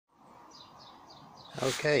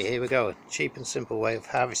Okay, here we go. A cheap and simple way of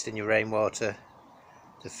harvesting your rainwater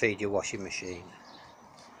to feed your washing machine.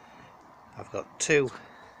 I've got two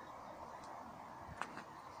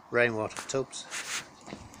rainwater tubs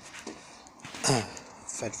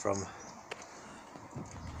fed from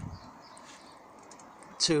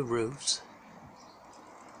two roofs,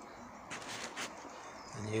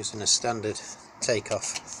 and using a standard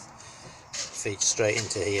takeoff feeds straight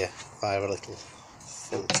into here via a little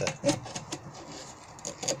filter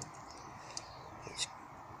which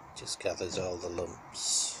just gathers all the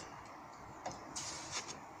lumps,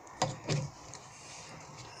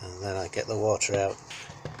 and then I get the water out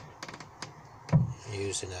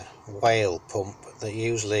using a whale pump that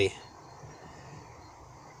usually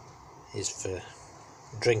is for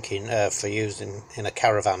drinking, for using in a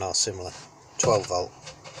caravan or similar. 12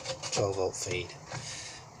 volt feed.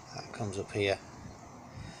 That comes up here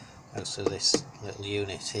next to this little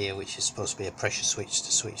unit here, which is supposed to be a pressure switch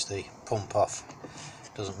to switch the pump off.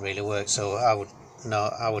 Doesn't really work, so I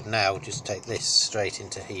would now just take this straight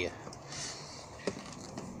into here.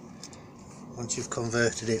 Once you've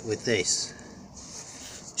converted it with this,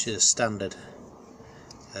 which is a standard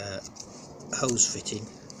hose fitting,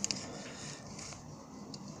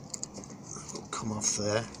 will come off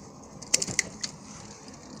there.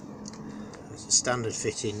 There's a standard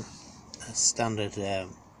fitting, a standard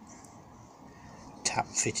tap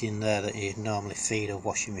fitting there that you normally feed a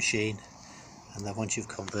washing machine, and then once you've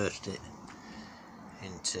converted it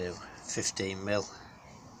into 15mm,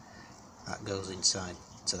 that goes inside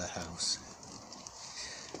to the house.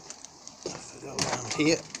 If I go around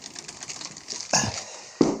here,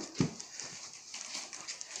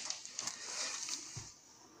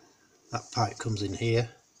 that pipe comes in here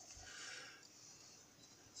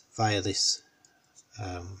via this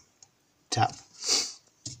tap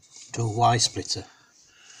to a Y splitter.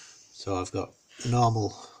 So I've got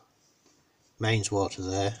normal mains water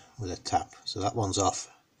there with a tap, so that one's off,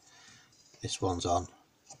 this one's on,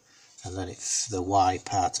 and then the Y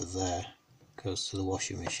part of there goes to the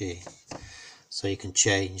washing machine. So you can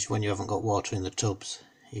change, when you haven't got water in the tubs,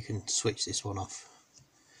 you can switch this one off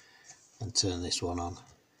and turn this one on,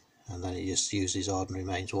 and then it just uses ordinary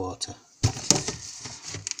mains water,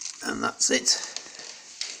 and that's it.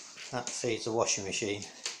 That feeds the washing machine.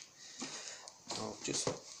 I'll just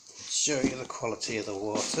show you the quality of the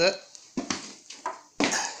water.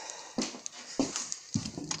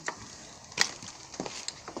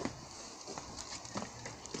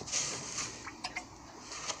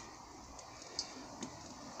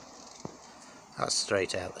 That's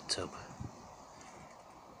straight out the tub.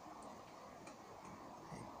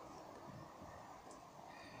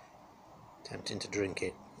 Tempting to drink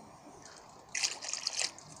it.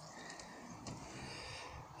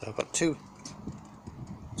 So I've got two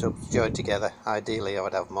tubs joined together. Ideally I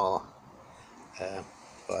would have more,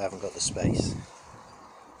 but I haven't got the space.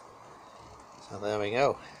 So there we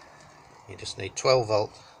go. You just need 12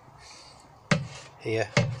 volt here,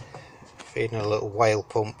 feeding a little whale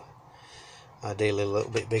pump, ideally a little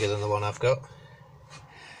bit bigger than the one I've got.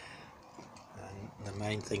 And the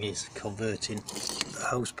main thing is converting the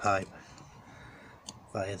hose pipe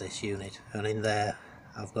via this unit, and in there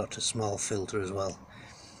I've got a small filter as well,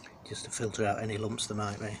 just to filter out any lumps there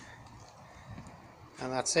might be.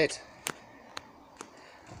 And that's it.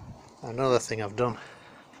 Another thing I've done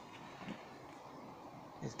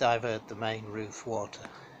is divert the main roof water,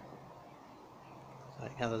 so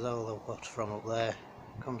it gathers all the water from up there,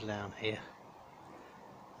 comes down here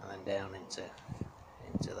and then down into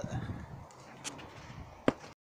there.